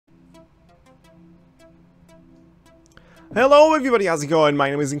Hello everybody, how's it going? My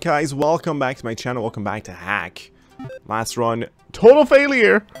name is InkEyes. Welcome back to my channel. Welcome back to Haque. Last run, total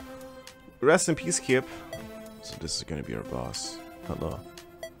failure. Rest in peace, Kip. So this is gonna be our boss. Hello.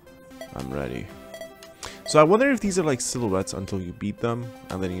 I'm ready. So I wonder if these are like silhouettes until you beat them,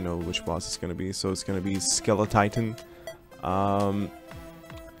 and then you know which boss it's gonna be. So it's gonna be Skeleton.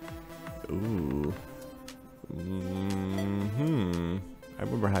 Ooh. I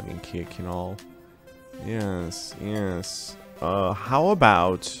remember having Haque and all. Yes, yes. How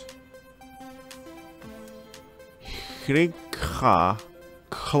about Haque,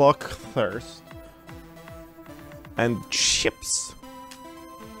 Clockthirst, and Chips?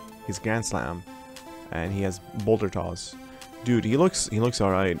 He's Grand Slam, and he has Boulder Toss. Dude, he looks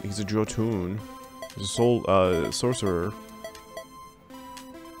alright. He's a Jotun. He's a soul sorcerer.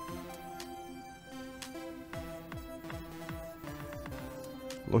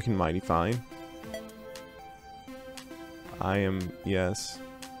 Looking mighty fine. I am, yes,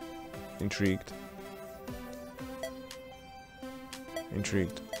 intrigued.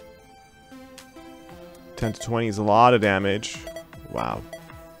 Intrigued. 10 to 20 is a lot of damage. Wow.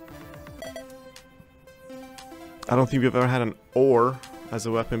 I don't think we've ever had an ore as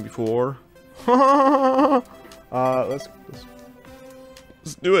a weapon before. Let's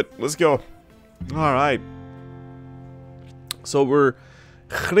do it. Let's go. All right. So we're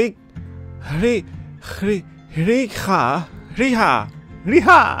Riha,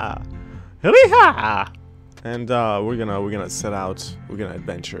 and we're gonna set out. We're gonna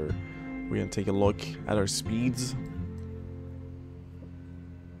adventure. We're gonna take a look at our speeds.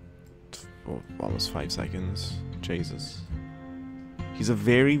 Oh, almost 5 seconds. Jesus. He's a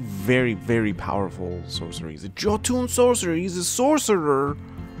very, very, very powerful sorcerer. He's a Jotun sorcerer. He's a sorcerer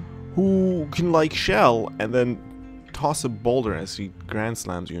who can like shell and then toss a boulder as he grand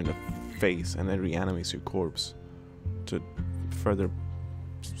slams you in the face and then reanimates your corpse to further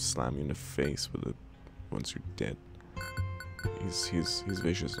slam you in the face with it once you're dead. He's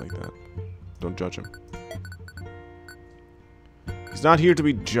vicious like that. Don't judge him. He's not here to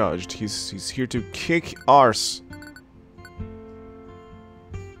be judged. He's here to kick arse.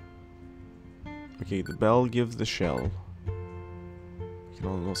 Okay, the bell gives the shell. You can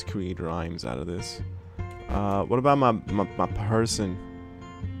almost create rhymes out of this. What about my person?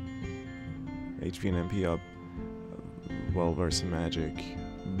 HP and MP up. Well versed in magic.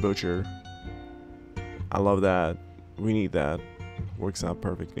 Butcher. I love that. We need that. Works out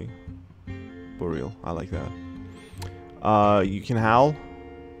perfectly. For real. I like that. You can howl.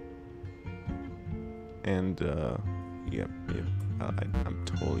 And yep. I'm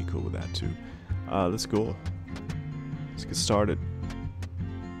totally cool with that too. Let's go. Let's get started.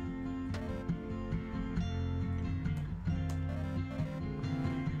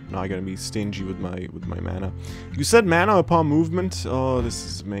 Not gonna be stingy with my mana. You said mana upon movement. Oh, this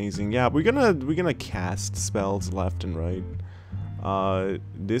is amazing. Yeah, we're gonna cast spells left and right.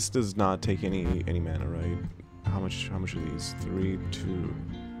 This does not take any mana, right? How much are these? 3, 2,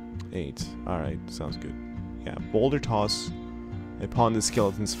 8. All right, sounds good. Yeah, boulder toss upon the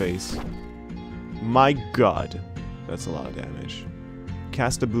skeleton's face. My God, that's a lot of damage.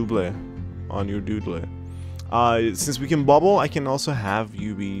 Cast a booble on your doodle. Since we can bubble, I can also have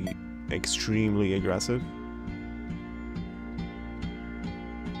you be extremely aggressive.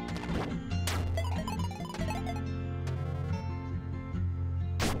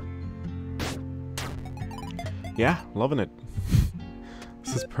 Yeah, loving it.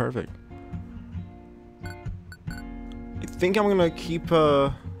 This is perfect. I think I'm gonna keep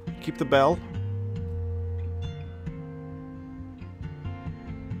the bell.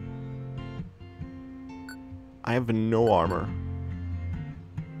 I have no armor.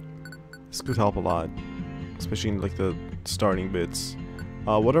 This could help a lot, especially in like the starting bits.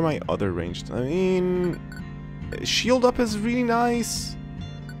 What are my other ranged? I mean, shield up is really nice.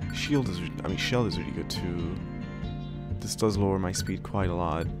 Shell is really good too. This does lower my speed quite a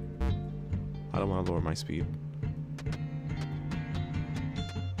lot. I don't want to lower my speed.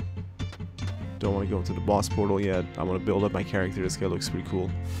 Don't want to go into the boss portal yet. I want to build up my character. This guy looks pretty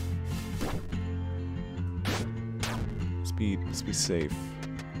cool. Let's be safe.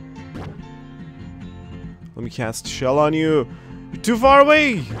 Let me cast shell on you. You're too far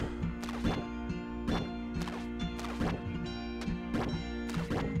away.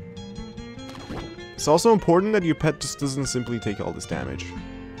 It's also important that your pet just doesn't simply take all this damage.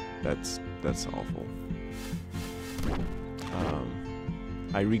 That's awful.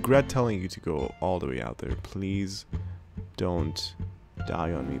 I regret telling you to go all the way out there. Please don't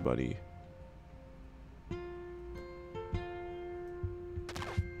die on me, buddy.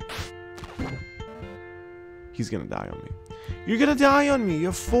 He's gonna die on me. You're gonna die on me! You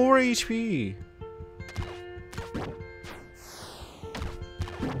have 4 HP!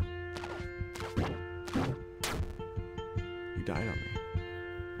 You died on me.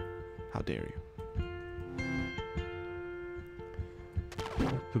 How dare you?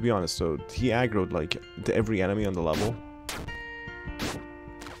 To be honest, though, he aggroed, like, to every enemy on the level.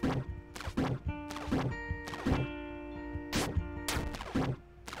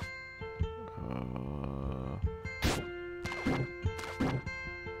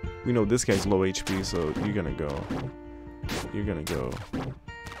 We know this guy's low HP, so you're gonna go. You're gonna go.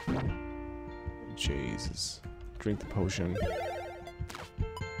 Jesus. Drink the potion.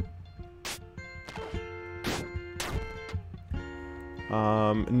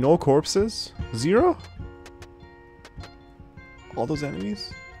 No corpses? 0? All those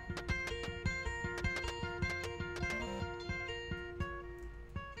enemies?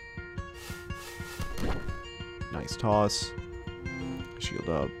 Nice toss. Shield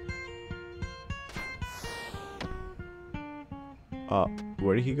up.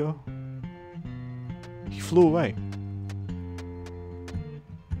 Where did he go? He flew away.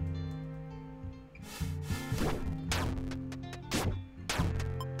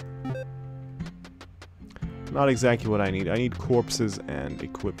 Not exactly what I need. I need corpses and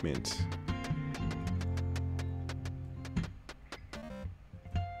equipment.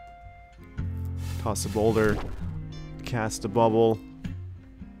 Toss a boulder. Cast a bubble.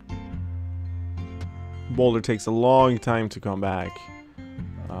 Boulder takes a long time to come back.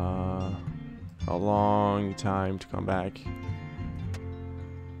 A long time to come back.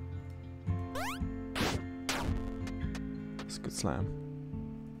 That's a good slam.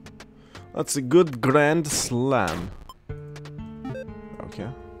 That's a good grand slam. Okay.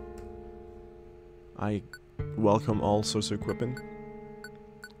 I welcome all sorts of equipment.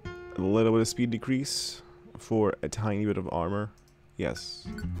 A little bit of speed decrease for a tiny bit of armor. Yes.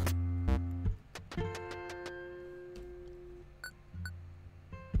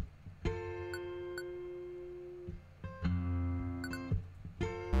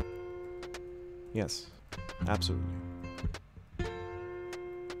 Yes, absolutely.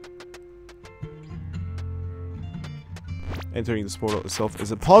 Entering this portal itself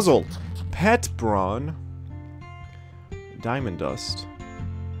is a puzzle. Pet brawn. Diamond dust.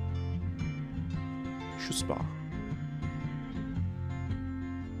 Shuspa.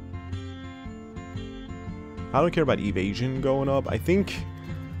 I don't care about evasion going up. I think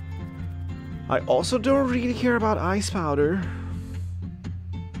I also don't really care about ice powder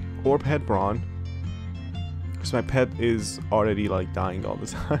or pet brawn. Because my pet is already, like, dying all the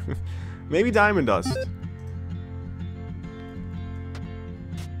time. Maybe diamond dust.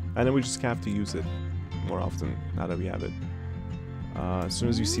 And then we just have to use it more often, now that we have it. As soon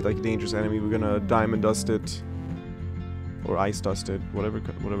as you see, like, a dangerous enemy, we're gonna diamond dust it. Or ice dust it, whatever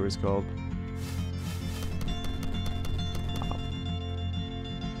it's called. Wow.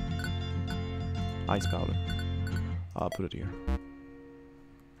 Ice powder. I'll put it here.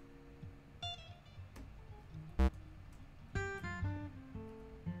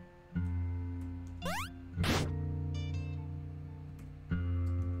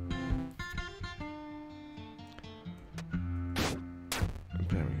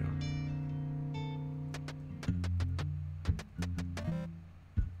 There we go.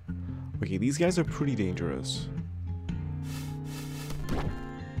 Okay, these guys are pretty dangerous.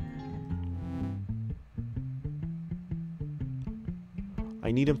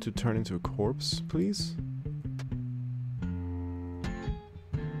 I need him to turn into a corpse, please.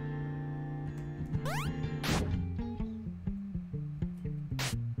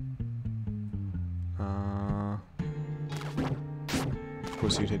 Of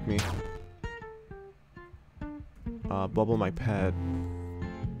course you'd hit me. Bubble my pet.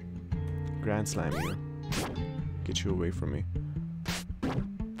 Grand slam you. Get you away from me.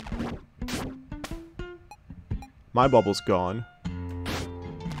 My bubble's gone.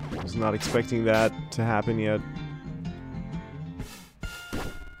 I was not expecting that to happen yet.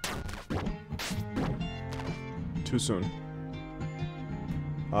 Too soon.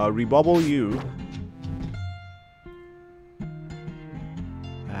 Rebubble you.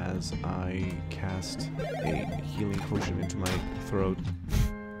 As I cast a healing potion into my throat.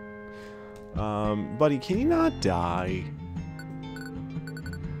 Buddy, can you not die?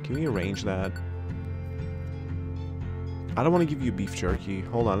 Can we arrange that? I don't want to give you beef jerky.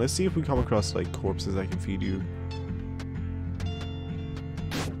 Hold on, let's see if we come across, like, corpses I can feed you.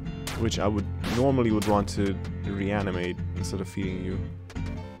 Which I would normally want to reanimate instead of feeding you.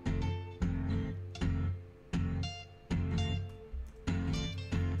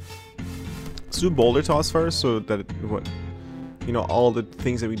 Let's do boulder toss first, so that you know, all the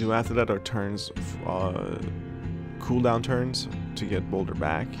things that we do after that are turns, cooldown turns to get boulder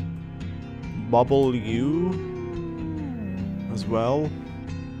back. Bubble you as well.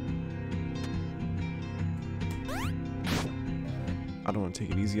 I don't want to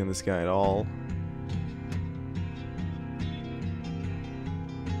take it easy on this guy at all.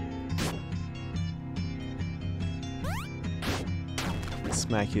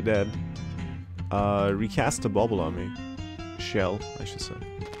 Smack you dead. Recast a bubble on me. Shell, I should say.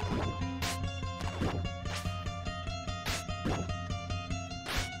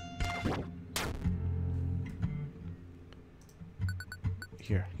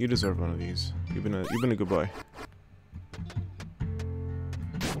 Here, you deserve one of these. You've been a good boy.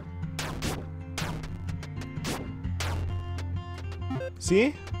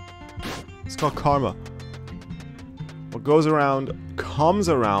 See? It's called karma. What goes around comes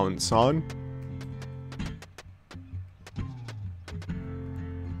around, son.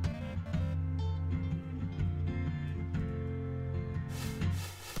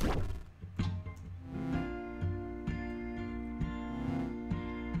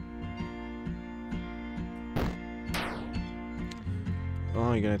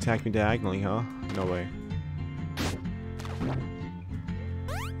 Oh, you're gonna attack me diagonally, huh? No way.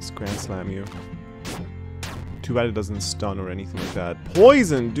 Let's Grand Slam you. Too bad it doesn't stun or anything like that.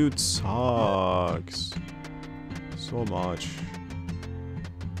 Poison, dude, sucks so much.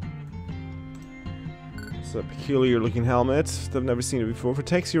 It's a peculiar looking helmet. I've never seen it before.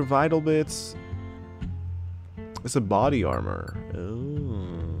 Protects your vital bits. It's a body armor.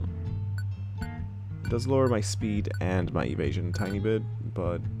 Oh. It does lower my speed and my evasion a tiny bit,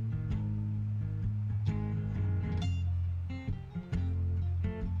 but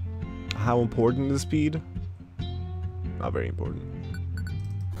how important is speed? Not very important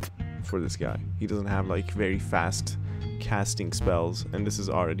for this guy. He doesn't have like very fast casting spells, and this is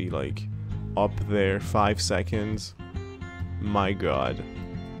already like up there. 5 seconds. My god.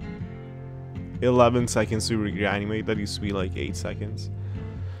 11 seconds to reanimate. That used to be like 8 seconds.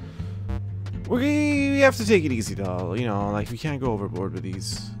 We have to take it easy though, you know, like we can't go overboard with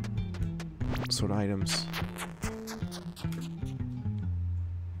these sort of items.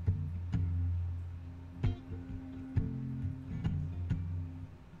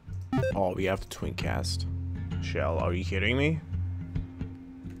 Oh, we have to twin cast. Shell, are you kidding me?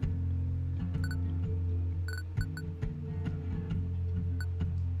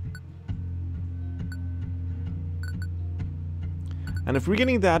 And if we're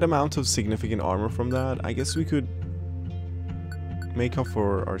getting that amount of significant armor from that, I guess we could make up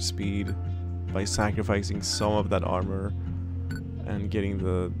for our speed by sacrificing some of that armor and getting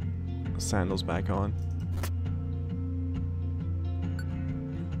the sandals back on.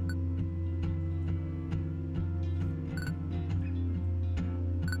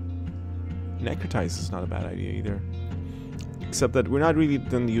 Necrotize is not a bad idea either. Except that we're not really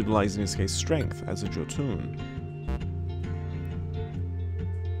then utilizing, in this case, strength as a Jotun.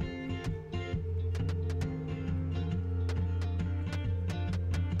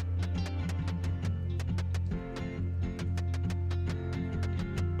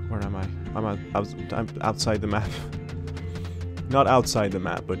 Where am I? I'm outside the map. Not outside the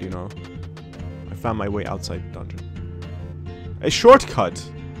map, but you know. I found my way outside the dungeon. A shortcut!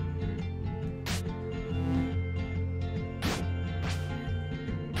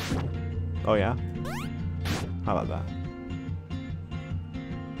 Oh yeah? How about that?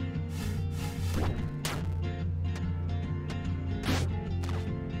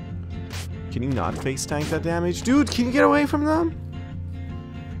 Can you not face tank that damage? Dude, can you get away from them?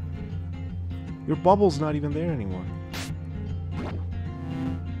 Your bubble's not even there anymore.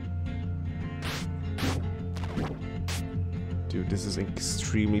 Dude, this is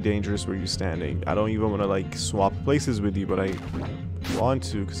extremely dangerous where you're standing. I don't even want to like swap places with you, but I want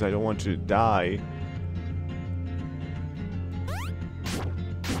to because I don't want you to die.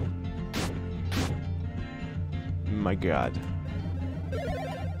 My god.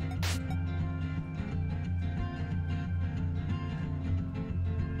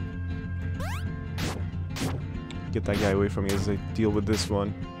 Get that guy away from me as I deal with this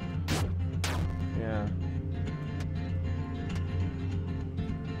one. Yeah.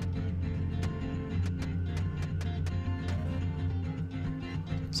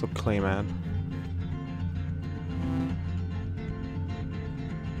 What's up, Clayman?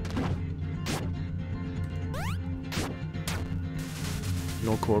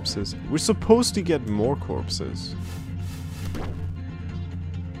 No corpses. We're supposed to get more corpses.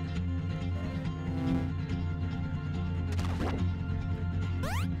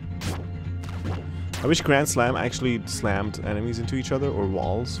 I wish Grand Slam actually slammed enemies into each other or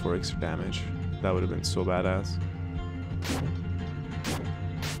walls for extra damage. That would have been so badass.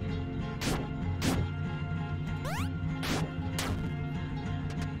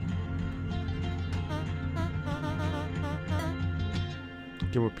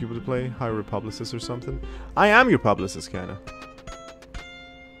 Get more people to play? Hire a publicist or something? I am your publicist, kinda.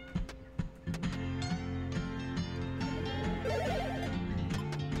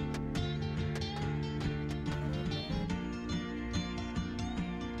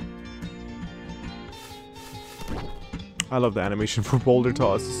 I love the animation for boulder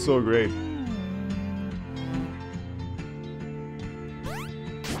toss. It's so great.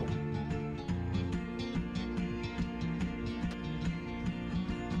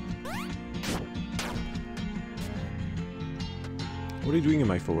 What are you doing in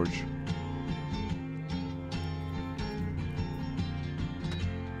my forge?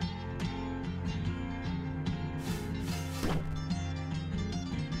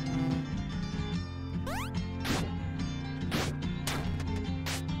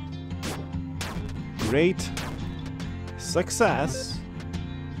 Great success.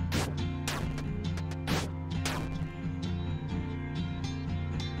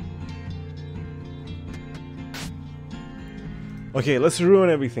 Okay, let's ruin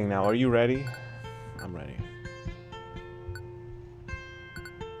everything now. Are you ready? I'm ready.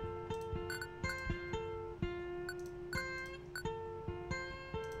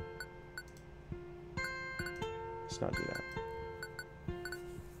 Let's not do that.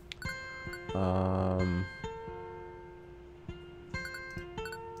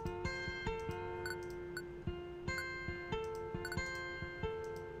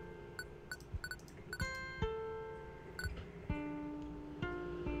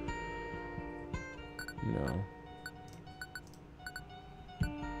 No.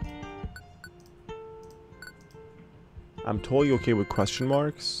 I'm totally okay with question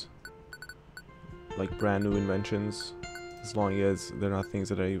marks. Like brand new inventions. As long as they're not things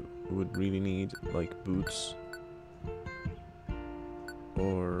that I would really need, like boots.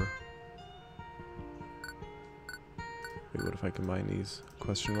 Or... wait, what if I combine these?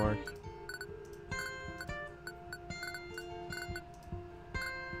 Question mark.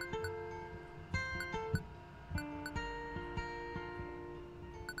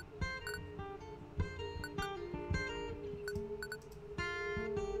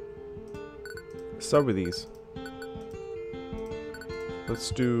 Start with these.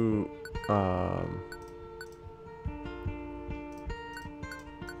 Let's do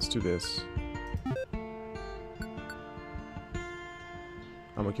this.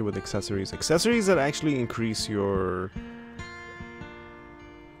 I'm okay with accessories. Accessories that actually increase your...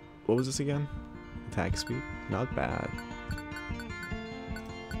 what was this again? Attack speed? Not bad.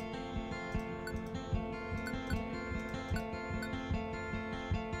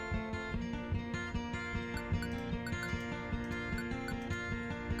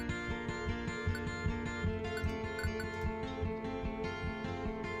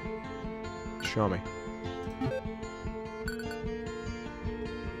 Show me.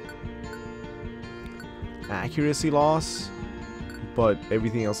 Accuracy loss, but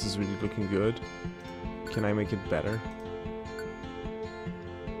everything else is really looking good. Can I make it better?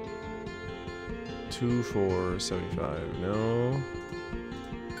 2 for 75. No.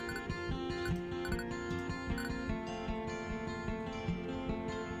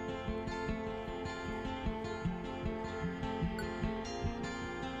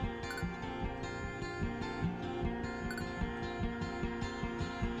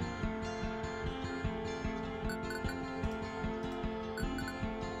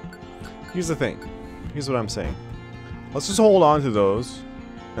 Here's the thing. Here's what I'm saying. Let's just hold on to those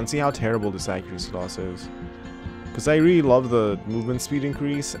and see how terrible this accuracy loss is. Because I really love the movement speed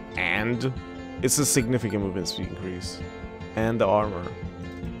increase, and it's a significant movement speed increase. And the armor.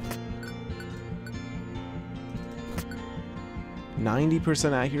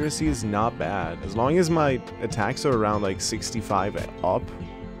 90% accuracy is not bad. As long as my attacks are around like 65 up,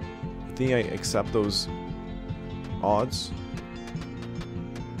 I think I accept those odds.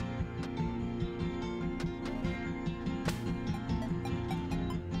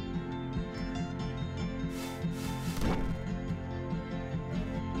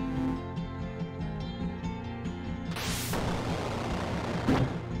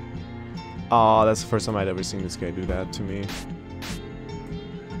 Oh, that's the first time I'd ever seen this guy do that to me.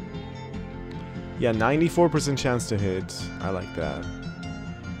 Yeah, 94% chance to hit. I like that.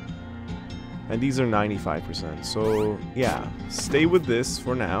 And these are 95%. So, yeah. Stay with this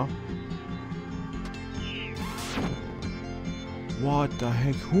for now. What the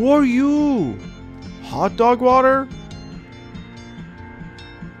heck? Who are you? Hot dog water?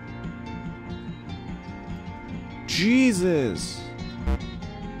 Jesus.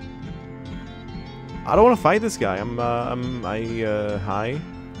 I don't want to fight this guy. Hi.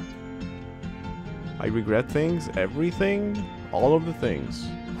 I regret things, everything, all of the things.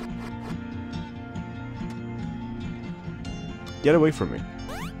 Get away from me.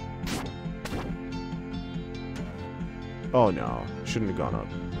 Oh no, shouldn't have gone up.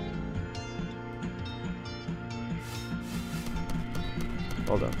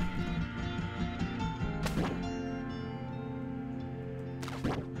 Hold on.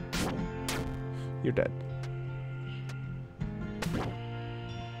 You're dead.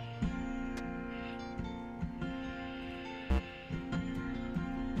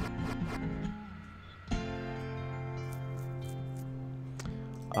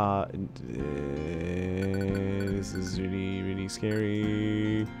 This is really, really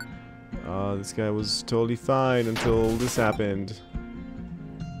scary. This guy was totally fine until this happened.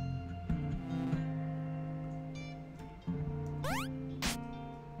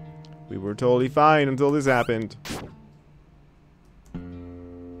 We were totally fine until this happened.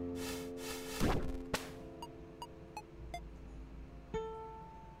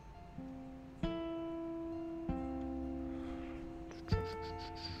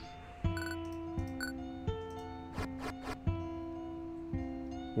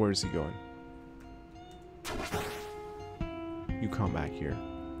 Where is he going? You come back here.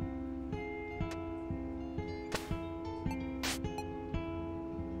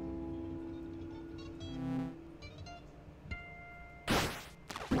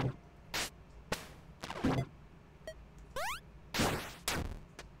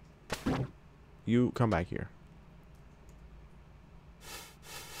 You come back here.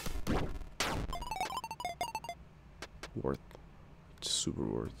 Worth. Super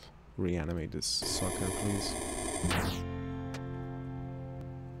worth. Reanimate this sucker, please.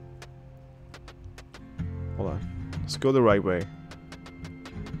 Hold on. Let's go the right way.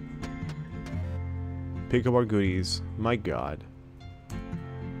 Pick up our goodies. My god.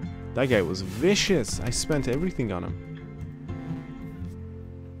 That guy was vicious. I spent everything on him.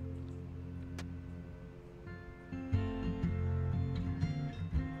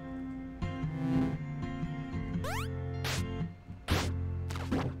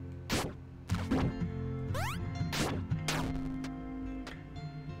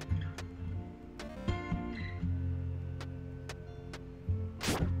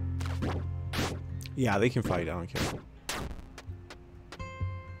 Yeah, they can fight. I don't care.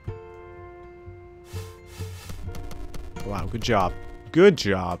 Wow, good job. Good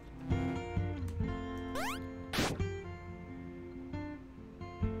job.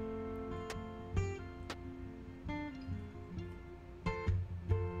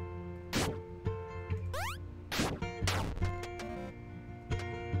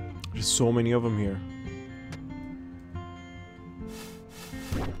 There's so many of them here.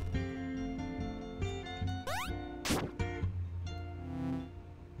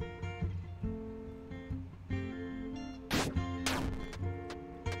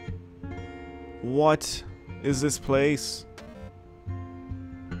 What is this place?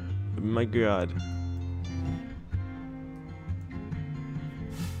 My god.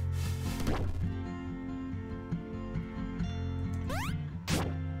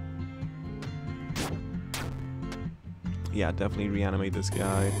 Yeah, definitely reanimate this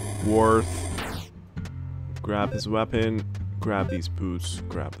guy. Worth. Grab his weapon. Grab these boots.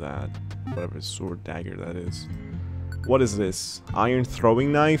 Grab that. Whatever sword dagger that is. What is this? Iron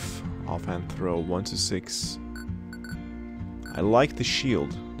throwing knife? Offhand throw 1 to 6. I like the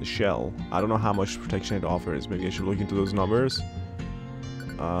shield, the shell. I don't know how much protection it offers. Maybe I should look into those numbers.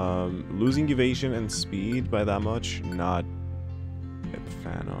 Losing evasion and speed by that much, not a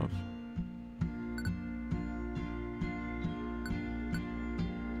fan of.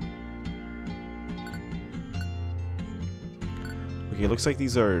 Okay, looks like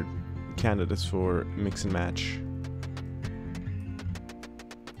these are candidates for mix and match.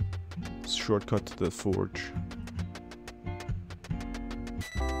 Shortcut to the forge.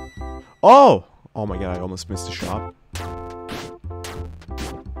 Oh! Oh my god, I almost missed the shop.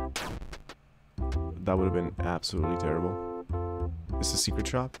 That would have been absolutely terrible. Is this a secret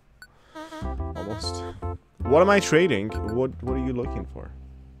shop? Almost. What am I trading? What are you looking for?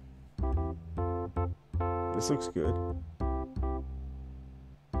 This looks good.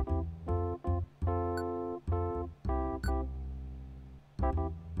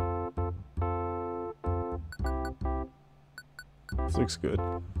 This looks good.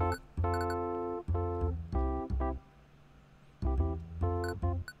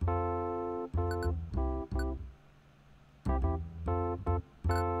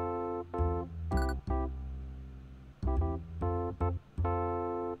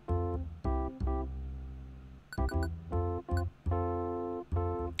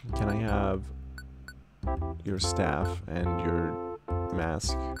 Can I have your staff and your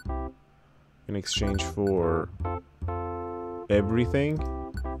mask in exchange for everything?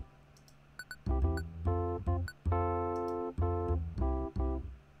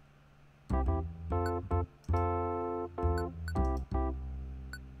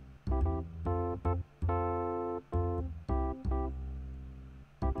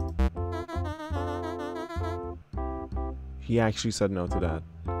 He actually said no to that.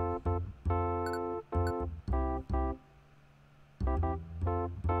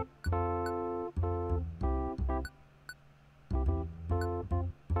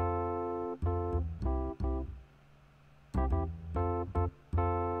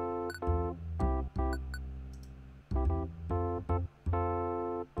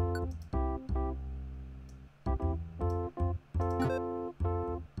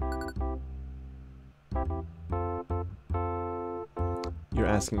 You're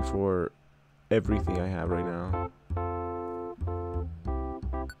asking for everything I have right now.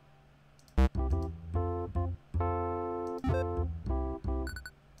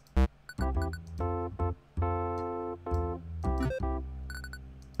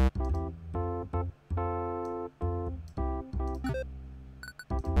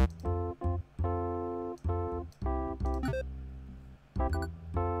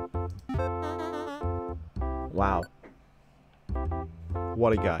 Wow.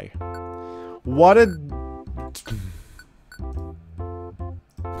 What a guy. What an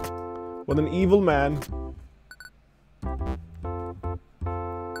evil man. Put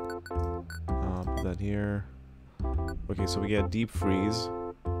that here. Okay, so we get deep freeze,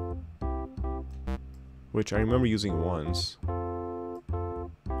 which I remember using once.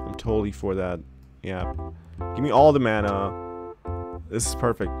 I'm totally for that. Yeah. Give me all the mana. This is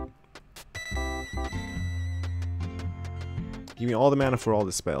perfect. Give me all the mana for all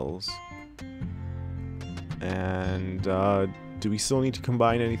the spells. And, do we still need to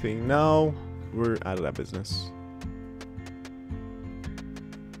combine anything? No, we're out of that business.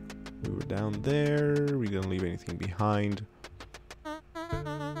 We were down there, we didn't leave anything behind.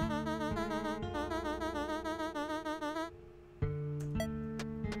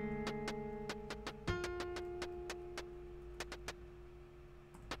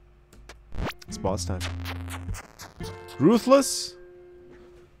 It's boss time. Ruthless?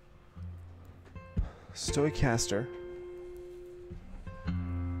 Stoic Caster.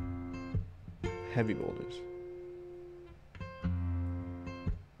 Heavy boulders.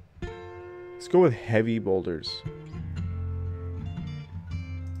 Let's go with heavy boulders.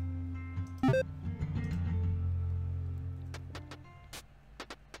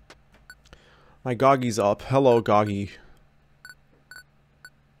 My Goggy's up. Hello, Goggy.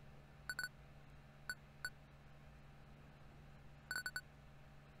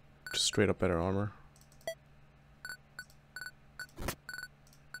 Just straight up better armor.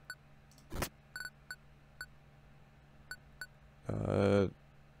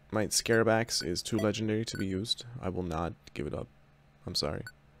 My Scarabax is too legendary to be used. I will not give it up. I'm sorry.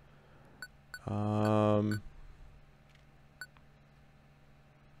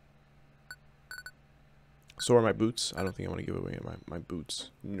 So are my boots. I don't think I want to give away my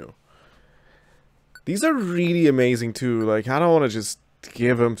boots. No. These are really amazing too. Like, I don't want to just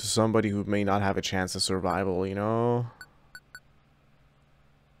give them to somebody who may not have a chance of survival, you know?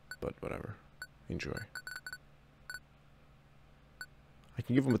 But whatever. Enjoy. I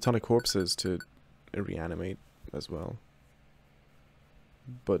can give them a ton of corpses to reanimate as well.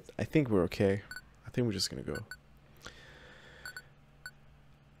 But I think we're okay. I think we're just gonna go.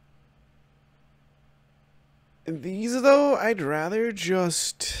 These though, I'd rather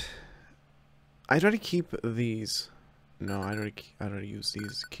keep these. No, I'd rather use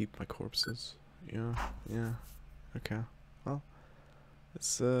these to keep my corpses. Yeah. Okay. Well,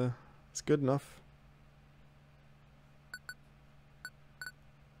 it's good enough.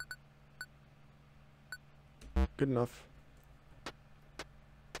 Good enough.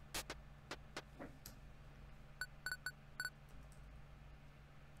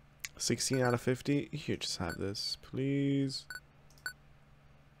 $16 out of 50. Here, just have this, please.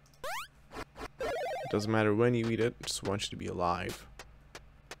 Doesn't matter when you eat it. Just want you to be alive.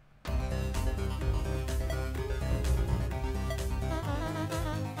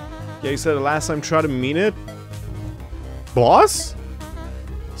 Yeah, you said the last time. Try to mean it. Boss?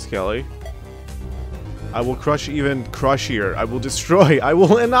 Skelly. I will crush even crushier. I will destroy. I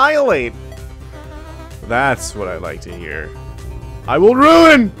will annihilate. That's what I like to hear. I will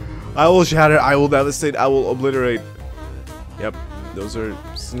ruin. I will shatter. I will devastate. I will obliterate. Yep. Those are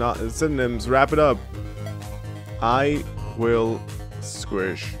synonyms. Wrap it up. I will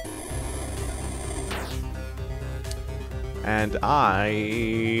Squish. And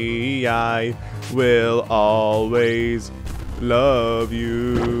I will always love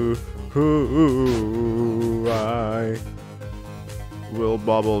you. Ooh, I will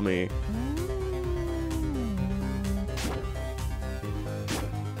bubble me.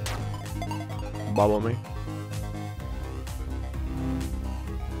 Bubble me.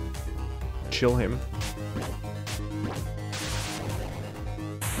 Chill him.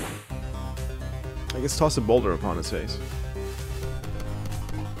 I guess toss a boulder upon his face.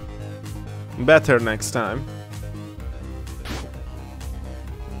 Better next time.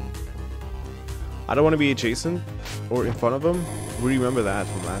 I don't want to be adjacent or in front of him. We remember that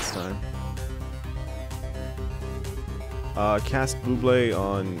from last time. Cast Buble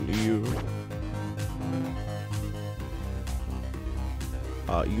on you.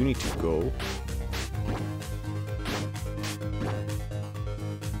 You need to go.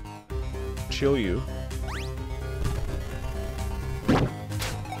 Chill you.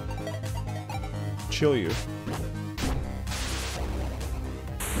 Chill you.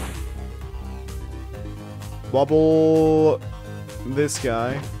 Bubble this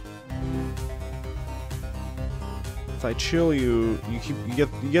guy. If I chill you, you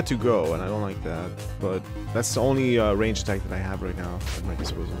get to go, and I don't like that. But that's the only range attack that I have right now at my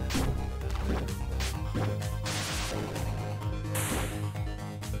disposal.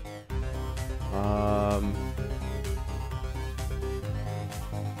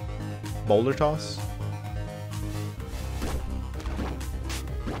 Boulder toss.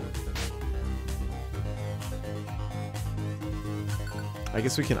 I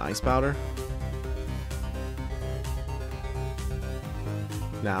guess we can ice powder.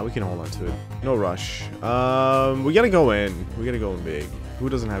 Nah, we can hold on to it. No rush. We gotta go in. We gotta go in big. Who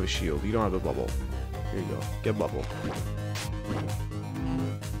doesn't have a shield? You don't have a bubble. Here you go. Get bubble.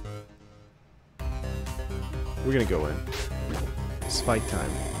 We're gonna go in. It's fight time.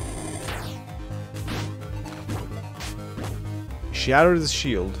 Shatter the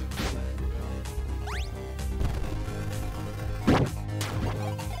shield.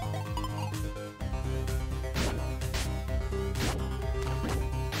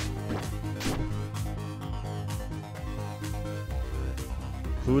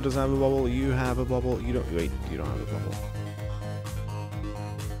 Who doesn't have a bubble? You have a bubble. You don't. Wait, you don't have a bubble.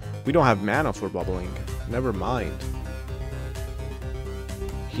 We don't have mana for bubbling. Never mind.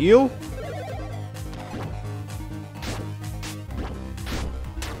 Heal?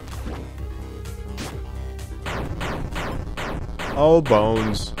 Oh,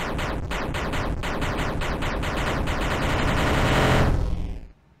 bones.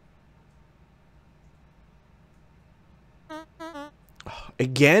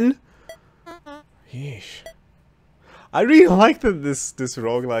 Again? Yeesh. I really like that this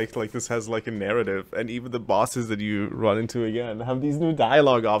roguelike, like this has like a narrative, and even the bosses that you run into again have these new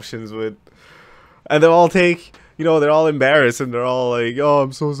dialogue options with, and they all take, you know, they're all embarrassed and they're all like, oh,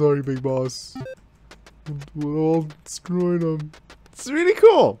 I'm so sorry, big boss. We're all destroying them. It's really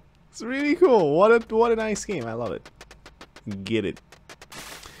cool. It's really cool. What a nice game. I love it. Get it.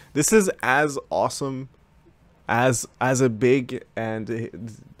 This is as awesome as a big and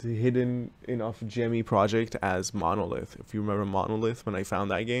hidden enough gemmy project as Monolith. If you remember Monolith, when I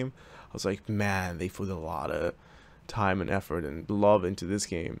found that game, I was like, man, they put a lot of time and effort and love into this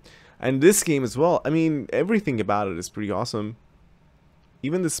game. And this game as well. I mean, everything about it is pretty awesome.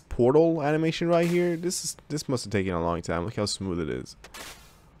 Even this portal animation right here, this must have taken a long time. Look how smooth it is.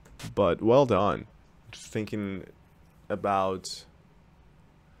 But well done. Just thinking about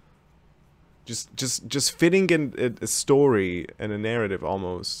just fitting in a story and a narrative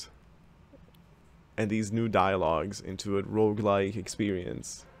almost, and these new dialogues into a roguelike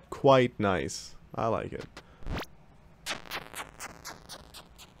experience. Quite nice. I like it.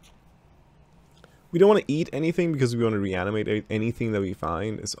 We don't want to eat anything because we want to reanimate anything that we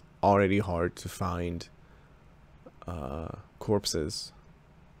find. It's already hard to find corpses.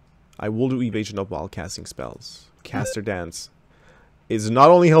 I will do evasion up while casting spells. Caster dance is not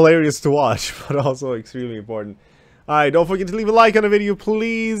only hilarious to watch, but also extremely important. Alright, don't forget to leave a like on the video,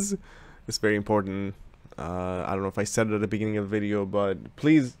 please. It's very important. I don't know if I said it at the beginning of the video, but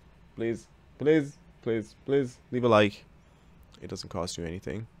please, please, please, please, please leave a like. It doesn't cost you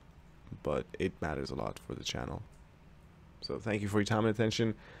anything, but it matters a lot for the channel. So thank you for your time and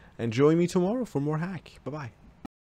attention, and join me tomorrow for more Haque. Bye-bye.